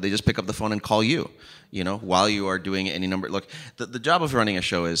the call, that they just pick up the phone and call you, you know, while you are doing any number. Look, the job of running a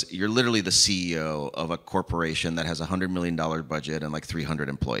show is you're literally the CEO of a corporation that has a $100 million budget and like 300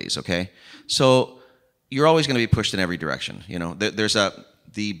 employees, okay? So you're always going to be pushed in every direction. You know, there's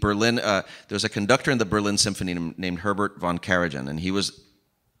the Berlin. There was a conductor in the Berlin Symphony named Herbert von Karajan, and he was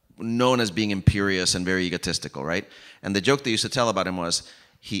known as being imperious and very egotistical, right? And the joke they used to tell about him was,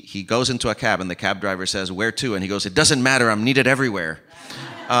 he goes into a cab and the cab driver says, "Where to?" And he goes, "It doesn't matter, I'm needed everywhere."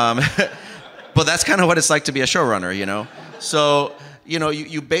 But that's kind of what it's like to be a showrunner, you know? So, you know,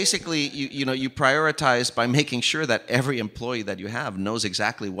 you basically, you prioritize by making sure that every employee that you have knows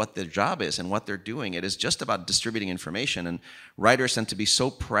exactly what their job is and what they're doing. It is just about distributing information, and writers tend to be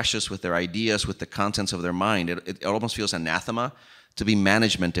so precious with their ideas, with the contents of their mind. It almost feels anathema to be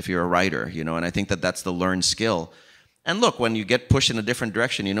management if you're a writer, you know, and I think that that's the learned skill. And look, when you get pushed in a different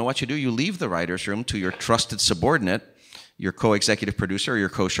direction, you know what you do? You leave the writer's room to your trusted subordinate, your co-executive producer, or your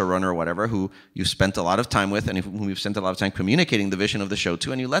co-showrunner, or whatever, who you spent a lot of time with and whom you've spent a lot of time communicating the vision of the show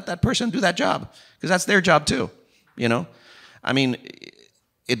to, and you let that person do that job, because that's their job too, you know? I mean,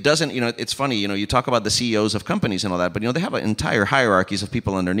 it doesn't, you know, it's funny, you know, you talk about the CEOs of companies and all that, but, you know, they have entire hierarchies of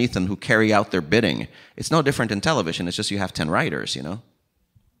people underneath them who carry out their bidding. It's no different in television, it's just you have 10 writers, you know?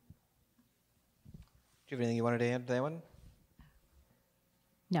 Do you have anything you wanted to add to that one?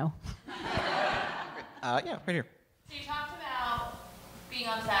 No. Yeah, right here. So you talked about being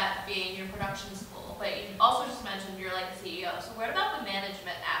on set, being your production school, but you also just mentioned you're like a CEO. So what about the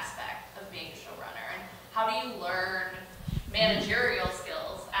management aspect of being a showrunner, and how do you learn managerial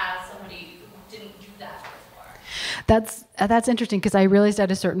skills as somebody who didn't do that before? That's interesting, because I realized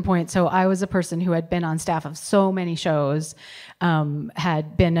at a certain point, so I was a person who had been on staff of so many shows,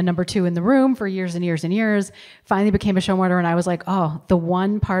 had been a number 2 in the room for years and years and years, finally became a showrunner, and I was like, oh, the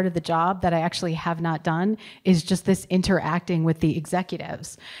one part of the job that I actually have not done is just this interacting with the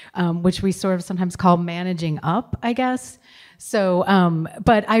executives, which we sort of sometimes call managing up, I guess. So,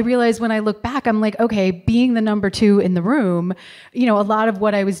 but I realized when I look back, I'm like, okay, being the number 2 in the room, you know, a lot of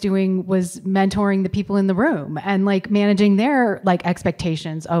what I was doing was mentoring the people in the room and like managing their like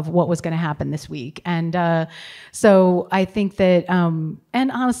expectations of what was going to happen this week. And so I think that,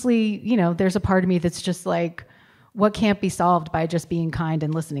 and honestly, you know, there's a part of me that's just like, what can't be solved by just being kind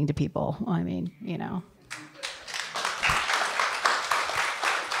and listening to people? I mean, you know.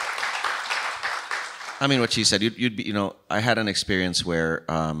 I mean, what she said, you'd be, you know, I had an experience where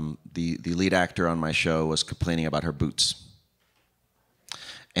the lead actor on my show was complaining about her boots.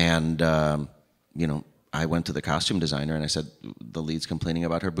 And, you know, I went to the costume designer and I said, the lead's complaining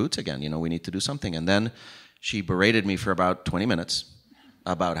about her boots again, you know, we need to do something. And then she berated me for about 20 minutes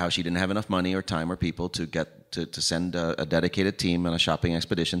about how she didn't have enough money or time or people to get, to send a dedicated team on a shopping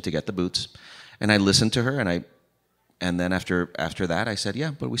expedition to get the boots. And I listened to her, and then after that I said,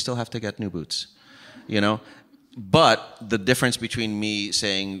 yeah, but we still have to get new boots. You know, but the difference between me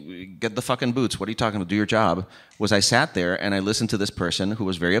saying, get the fucking boots, what are you talking about, do your job, was I sat there and I listened to this person who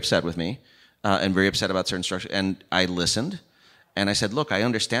was very upset with me and very upset about certain structure, and I listened and I said, look, I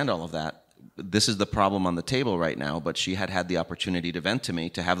understand all of that. This is the problem on the table right now, but she had the opportunity to vent to me,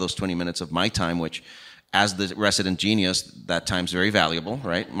 to have those 20 minutes of my time, which as the resident genius, that time's very valuable,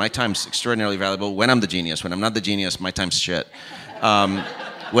 right? My time's extraordinarily valuable when I'm the genius. When I'm not the genius, my time's shit.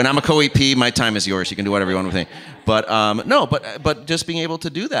 When I'm a co-EP, my time is yours. You can do whatever you want with me. But no, but just being able to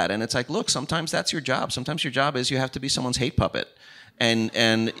do that, and it's like, look, sometimes that's your job. Sometimes your job is you have to be someone's hate puppet,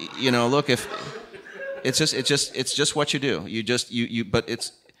 and you know, look, if it's just what you do. But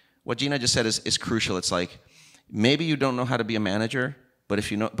it's what Gina just said is crucial. It's like maybe you don't know how to be a manager, but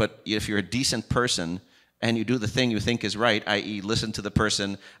if you're a decent person and you do the thing you think is right, i.e., listen to the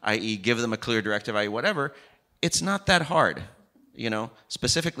person, i.e., give them a clear directive, i.e., whatever, it's not that hard. You know,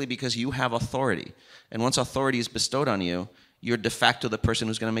 specifically because you have authority. And once authority is bestowed on you, you're de facto the person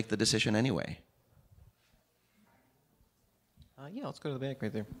who's going to make the decision anyway. Yeah, let's go to the back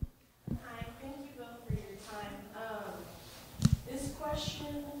right there. Hi, thank you both for your time. This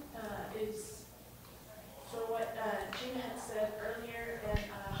question is for what Gina had said earlier, and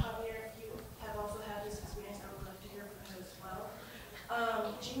Javier, if you have also had this experience, I would love to hear from you as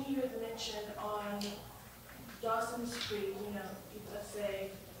well. Gina, you had mentioned on Dawson's Creek, you know, let's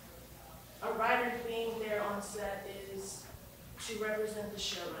say a writer being there on set is to represent the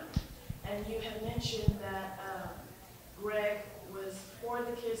showrunner. And you have mentioned that Greg was for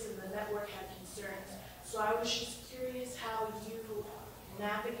the kids and the network had concerns. So I was just curious how you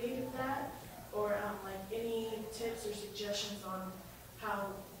navigated that, or like any tips or suggestions on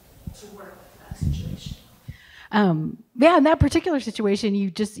how to work with that situation. yeah, in that particular situation,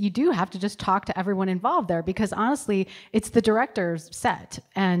 you do have to just talk to everyone involved there, because honestly, it's the director's set,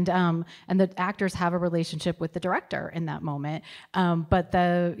 and the actors have a relationship with the director in that moment. But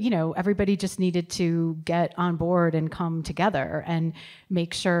everybody just needed to get on board and come together and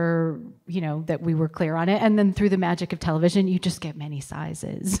make sure that we were clear on it. And then through the magic of television, you just get many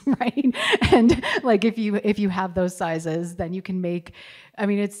sizes, right? And like if you have those sizes, then you can make. I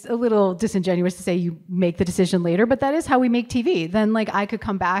mean, it's a little disingenuous to say you make the decision later, but that is how we make TV. Then, like, I could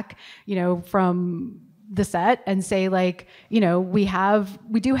come back, from the set and say, like, we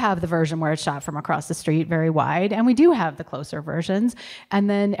do have the version where it's shot from across the street very wide, and we do have the closer versions, and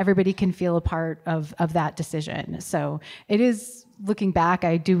then everybody can feel a part of that decision. So it is, looking back,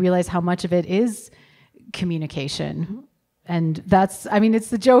 I do realize how much of it is communication. And it's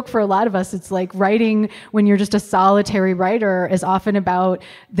the joke for a lot of us. It's like writing, when you're just a solitary writer, is often about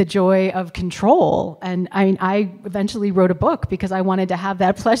the joy of control. And I eventually wrote a book because I wanted to have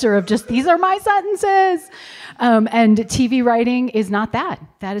that pleasure of just, these are my sentences. And TV writing is not that.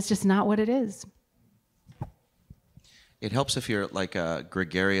 That is just not what it is. It helps if you're like a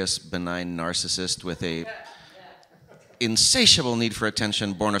gregarious, benign narcissist with a insatiable need for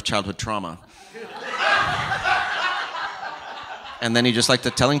attention born of childhood trauma. And then you just like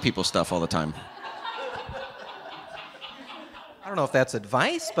to telling people stuff all the time. I don't know if that's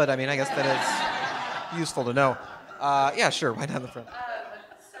advice, but I guess that is useful to know. Yeah, sure. Right down the front.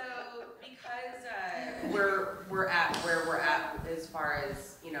 So because we're at where we're at as far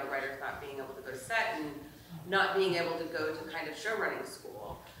as writers not being able to go to set and not being able to go to kind of show running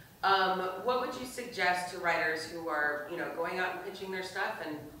school, what would you suggest to writers who are going out and pitching their stuff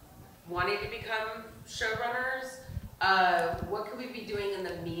and wanting to become showrunners? What could we be doing in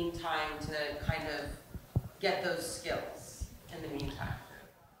the meantime to kind of get those skills in the meantime?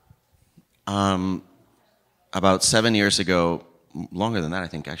 About 7 years ago, longer than that, I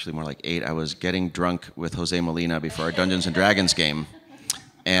think, actually more like 8, I was getting drunk with Jose Molina before our Dungeons & Dragons game.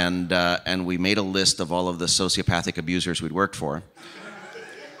 And we made a list of all of the sociopathic abusers we'd worked for.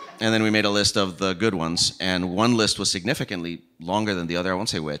 And then we made a list of the good ones. And one list was significantly longer than the other. I won't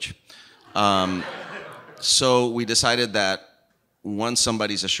say which. So we decided that once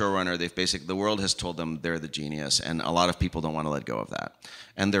somebody's a showrunner, the world has told them they're the genius, and a lot of people don't want to let go of that.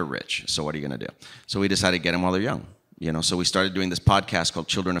 And they're rich, so what are you going to do? So we decided to get them while they're young. So we started doing this podcast called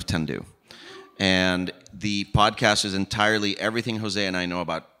Children of Tendu. And the podcast is entirely everything Jose and I know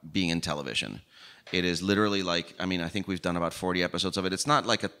about being in television. It is literally like, I think we've done about 40 episodes of it. It's not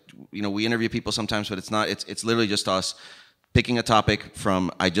like we interview people sometimes, but it's literally just us picking a topic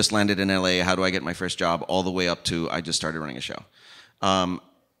from I just landed in LA, how do I get my first job, all the way up to I just started running a show.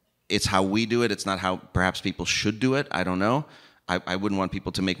 It's how we do it. It's not how perhaps people should do it. I don't know. I wouldn't want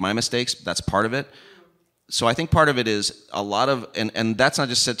people to make my mistakes. That's part of it. So I think part of it is a lot of, and that's not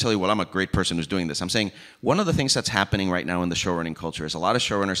just to tell you, well, I'm a great person who's doing this. I'm saying one of the things that's happening right now in the showrunning culture is a lot of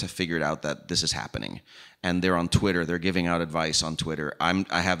showrunners have figured out that this is happening. And they're on Twitter, they're giving out advice on Twitter.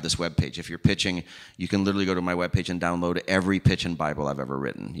 I have this webpage. If you're pitching, you can literally go to my webpage and download every pitch and Bible I've ever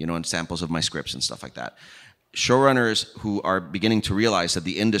written, and samples of my scripts and stuff like that. Showrunners who are beginning to realize that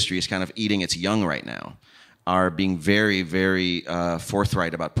the industry is kind of eating its young right now are being very, very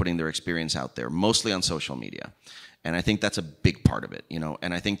forthright about putting their experience out there, mostly on social media. And I think that's a big part of it,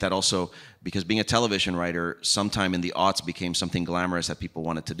 And I think that also, because being a television writer, sometime in the aughts became something glamorous that people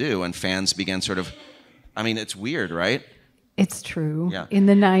wanted to do, and fans began sort of, it's weird, right? It's true. Yeah. In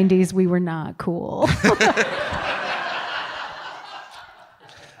the 90s, we were not cool.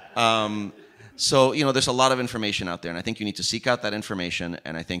 So, there's a lot of information out there, and I think you need to seek out that information,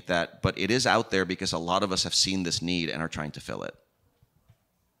 and I think that, but it is out there because a lot of us have seen this need and are trying to fill it.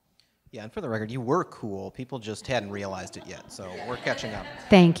 Yeah, and for the record, you were cool. People just hadn't realized it yet, so we're catching up.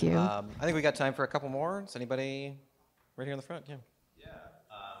 Thank you. I think we got time for a couple more. Is anybody right here in the front? Yeah.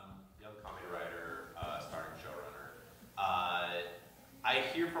 Young comedy writer, starting showrunner. I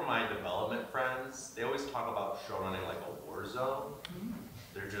hear from my development friends, they always talk about showrunning like a war zone.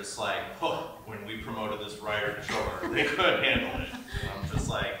 They're just like, oh, when we promoted this writer to showrunner, they couldn't handle it. I'm just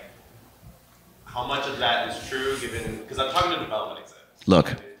like, how much of that is true given, because I'm talking to development executives.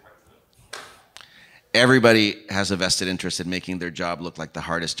 Look, everybody has a vested interest in making their job look like the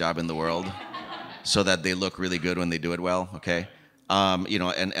hardest job in the world so that they look really good when they do it well, okay?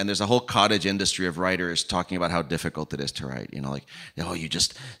 And there's a whole cottage industry of writers talking about how difficult it is to write. You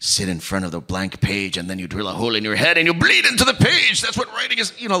just sit in front of the blank page and then you drill a hole in your head and you bleed into the page. That's what writing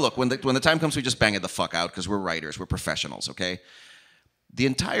is. Look, when the time comes, we just bang it the fuck out because we're writers, we're professionals, okay?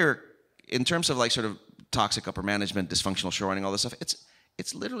 In terms of like sort of toxic upper management, dysfunctional show running, all this stuff,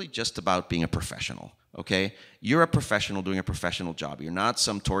 It's literally just about being a professional, okay? You're a professional doing a professional job. You're not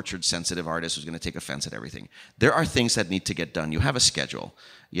some tortured, sensitive artist who's going to take offense at everything. There are things that need to get done. You have a schedule,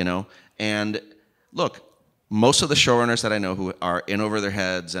 you know? And look, most of the showrunners that I know who are in over their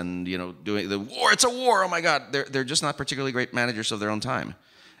heads and, you know, doing the war, it's a war, oh my God, they're just not particularly great managers of their own time.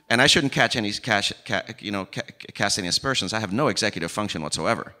 And I shouldn't cast any aspersions. I have no executive function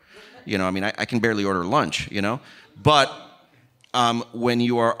whatsoever. You know, I mean, I can barely order lunch, you know? But when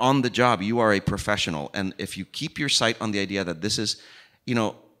you are on the job, you are a professional. And if you keep your sight on the idea that this is, you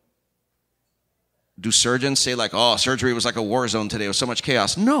know, do surgeons say like, oh, surgery was like a war zone today, it was so much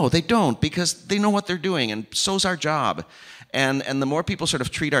chaos? No, they don't, because they know what they're doing, and so's our job. And the more people sort of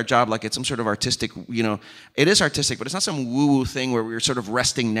treat our job like it's some sort of artistic, you know, it is artistic, but it's not some woo-woo thing where we're sort of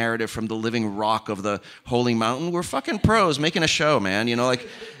wresting narrative from the living rock of the holy mountain. We're fucking pros making a show, man. You know, like,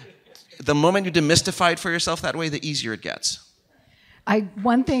 the moment you demystify it for yourself that way, the easier it gets.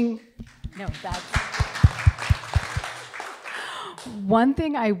 One thing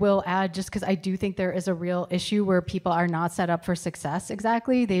I will add, just because I do think there is a real issue where people are not set up for success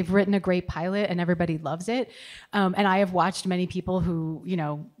exactly. They've written a great pilot and everybody loves it. And I have watched many people who, you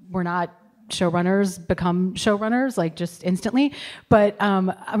know, were not showrunners become showrunners like just instantly. But I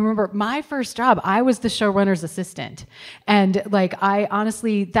remember my first job, I was the showrunner's assistant. And like, I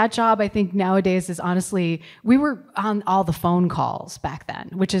honestly, that job I think nowadays is honestly, we were on all the phone calls back then,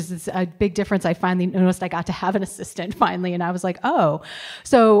 which is a big difference. I finally noticed I got to have an assistant finally. And I was like, oh,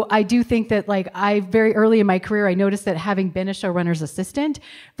 so I do think that like very early in my career, I noticed that having been a showrunner's assistant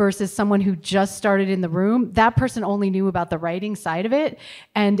versus someone who just started in the room, that person only knew about the writing side of it.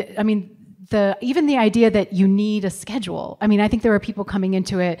 And I mean, even the idea that you need a schedule. I mean, I think there are people coming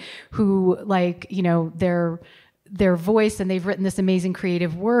into it who like, you know, their voice and they've written this amazing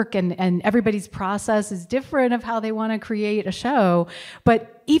creative work and everybody's process is different of how they want to create a show.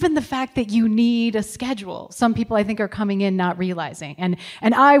 But even the fact that you need a schedule, some people I think are coming in not realizing. And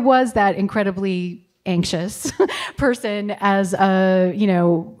I was that incredibly anxious person as a, you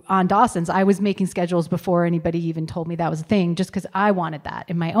know, on Dawson's. I was making schedules before anybody even told me that was a thing, just because I wanted that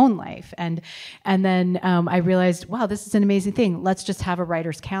in my own life. And then I realized, wow, this is an amazing thing. Let's just have a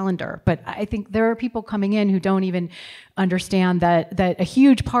writer's calendar. But I think there are people coming in who don't even understand that a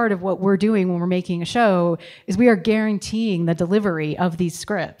huge part of what we're doing when we're making a show is we are guaranteeing the delivery of these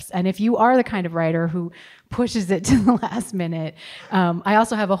scripts. And if you are the kind of writer who pushes it to the last minute. I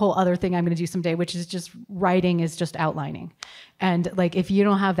also have a whole other thing I'm going to do someday, which is just writing is just outlining. And like, if you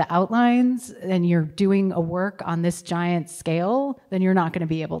don't have the outlines and you're doing a work on this giant scale, then you're not going to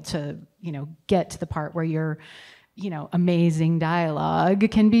be able to, you know, get to the part where your, you know, amazing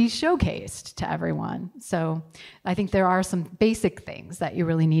dialogue can be showcased to everyone. So I think there are some basic things that you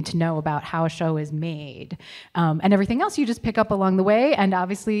really need to know about how a show is made. And everything else you just pick up along the way. And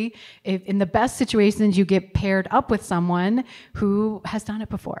obviously, if in the best situations, you get paired up with someone who has done it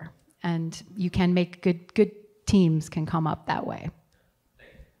before. And you can make good teams can come up that way.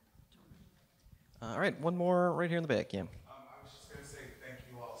 All right, one more right here in the back, yeah. I was just going to say thank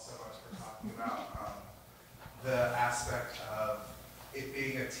you all so much for talking about the aspect of it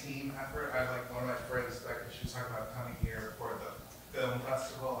being a team effort. I like one of my friends, Becca, she was talking about coming here for the film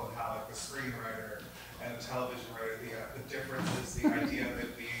festival and how like the screenwriter and the television writer, the difference is the idea of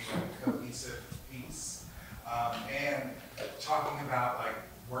it being like a cohesive piece. And talking about like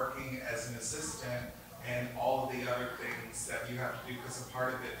working as an assistant and all of the other things that you have to do, because a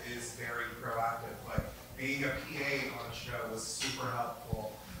part of it is very proactive. Like being a PA on a show was super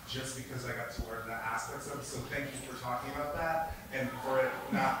helpful just because I got to learn the aspects of it. So thank you for talking about that and for it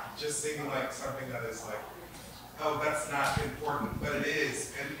not just seeming like something that is like, oh, that's not important, but it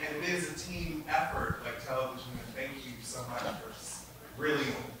is. And it is a team effort like television, and thank you so much for really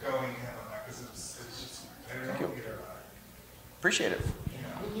going in on that, because it's just, I don't know what to get about it. Appreciate it. Yeah.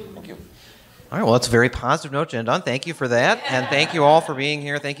 Thank you. All right, well, that's a very positive note to end on. Thank you for that. And thank you all for being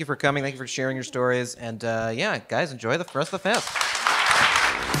here. Thank you for coming. Thank you for sharing your stories. And yeah, guys, enjoy the rest of the fest.